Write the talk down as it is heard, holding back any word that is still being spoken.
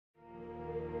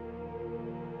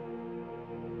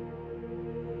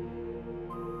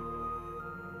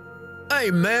Hey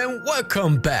man,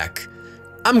 welcome back.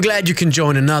 I'm glad you can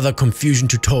join another ConFusion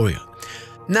tutorial.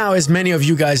 Now, as many of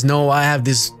you guys know, I have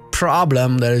this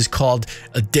problem that is called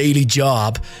a daily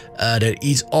job that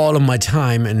eats all of my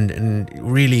time and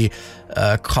really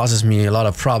causes me a lot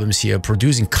of problems here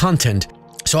producing content.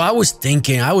 So I was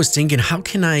thinking, how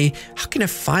can I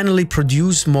finally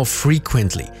produce more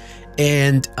frequently?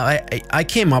 And I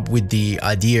came up with the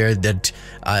idea that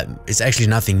it's actually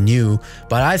nothing new,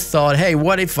 but I thought, hey,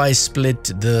 what if I split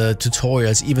the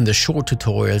tutorials, even the short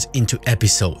tutorials, into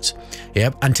episodes?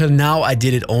 Yep, until now I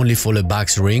did it only for the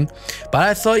box ring, but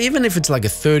I thought even if it's like a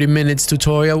 30 minutes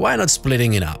tutorial, why not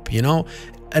splitting it up, you know?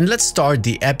 And let's start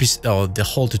the episode, the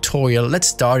whole tutorial. Let's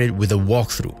start it with a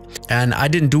walkthrough. And I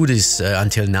didn't do this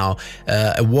until now,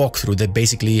 a walkthrough that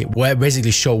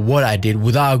basically show what I did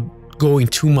without going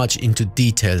too much into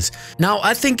details. Now,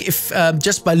 I think if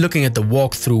just by looking at the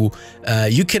walkthrough,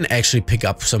 you can actually pick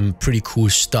up some pretty cool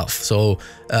stuff. So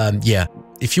yeah,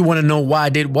 if you want to know why I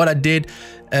did what I did,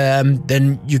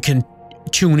 then you can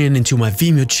tune in into my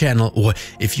Vimeo channel, or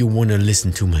if you want to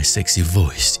listen to my sexy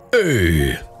voice.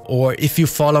 Or if you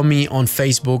follow me on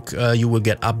Facebook, you will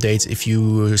get updates if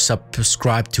you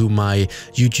subscribe to my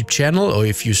YouTube channel, or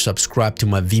if you subscribe to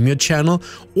my Vimeo channel,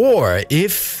 or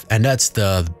if, and that's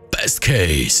the best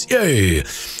case, yay,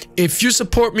 if you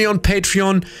support me on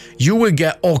Patreon, you will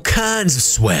get all kinds of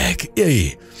swag,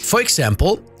 yay. For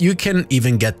example, you can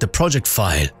even get the project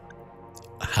file.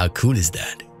 How cool is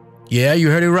that? Yeah, you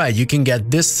heard it right. You can get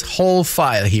this whole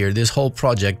file here, this whole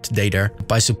project data,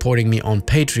 by supporting me on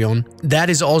Patreon. That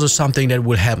is also something that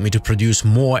will help me to produce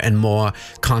more and more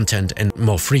content, and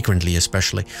more frequently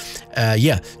especially.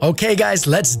 Yeah, okay guys,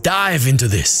 let's dive into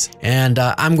this. And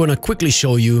I'm gonna quickly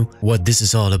show you what this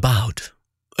is all about.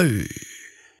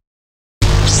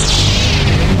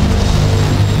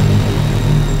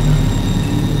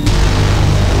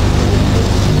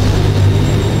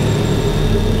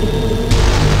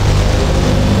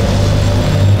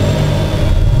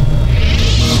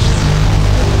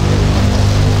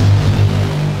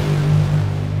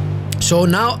 So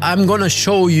now I'm gonna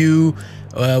show you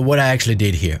what I actually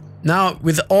did here. Now,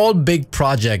 with all big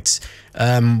projects,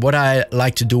 what I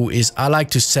like to do is I like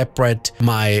to separate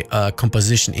my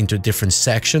composition into different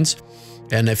sections.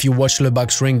 And if you watch the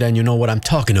box ring, then you know what I'm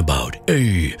talking about.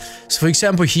 So for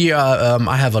example, here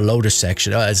I have a loader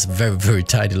section. It's a very, very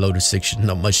tiny loader section,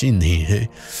 not much in here.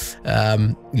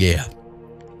 Yeah.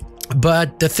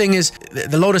 But the thing is,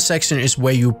 the loader section is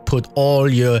where you put all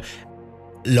your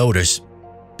loaders.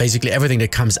 Basically everything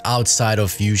that comes outside of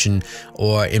Fusion,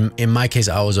 or in my case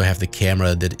I also have the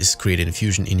camera that is created in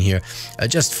Fusion in here,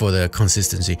 just for the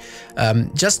consistency.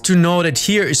 Just to know that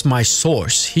here is my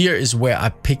source. Here is where I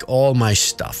pick all my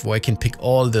stuff, where I can pick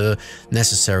all the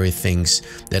necessary things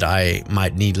that I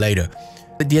might need later.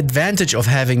 The advantage of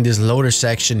having this loader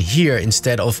section here,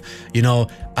 instead of, you know,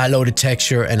 I load a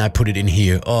texture and I put it in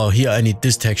here. Oh, here I need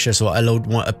this texture, so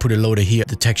I put a loader here,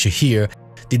 the texture here.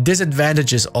 The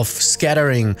disadvantages of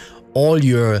scattering all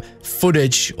your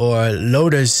footage or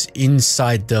loaders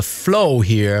inside the flow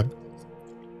here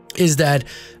is that,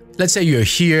 let's say you're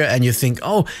here and you think,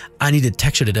 oh, I need a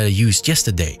texture that I used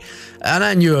yesterday. And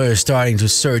then you're starting to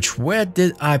search, where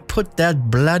did I put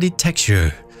that bloody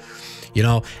texture? You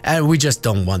know, and we just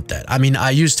don't want that. I mean, I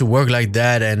used to work like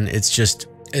that, and it's just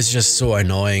so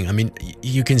annoying. I mean,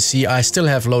 you can see I still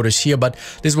have loaders here, but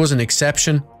this was an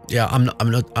exception. Yeah,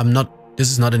 I'm not. This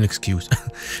is not an excuse.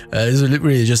 This is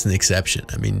literally just an exception.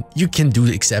 I mean, you can do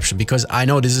the exception because I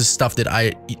know this is stuff that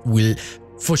I will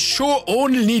for sure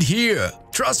only need here.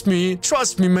 Trust me,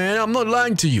 man. I'm not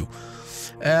lying to you.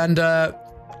 And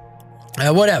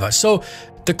whatever. So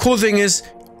the cool thing is,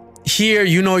 here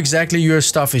you know exactly your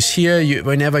stuff is here.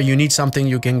 Whenever you need something,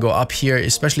 you can go up here.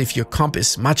 Especially if your comp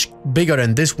is much bigger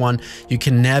than this one, you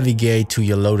can navigate to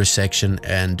your loader section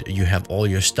and you have all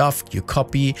your stuff. You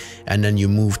copy and then you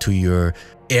move to your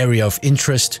area of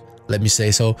interest, let me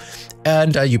say so,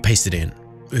 and you paste it in.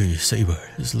 Saber,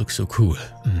 this looks so cool.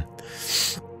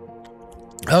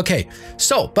 Okay,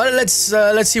 so but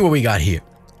let's see what we got here.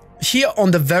 Here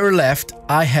on the very left,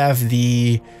 I have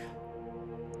the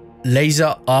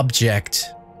laser object.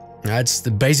 That's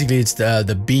basically it's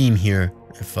the beam here.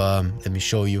 If let me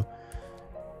show you.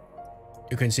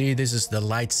 You can see this is the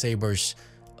lightsaber's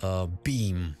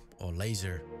beam or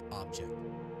laser object.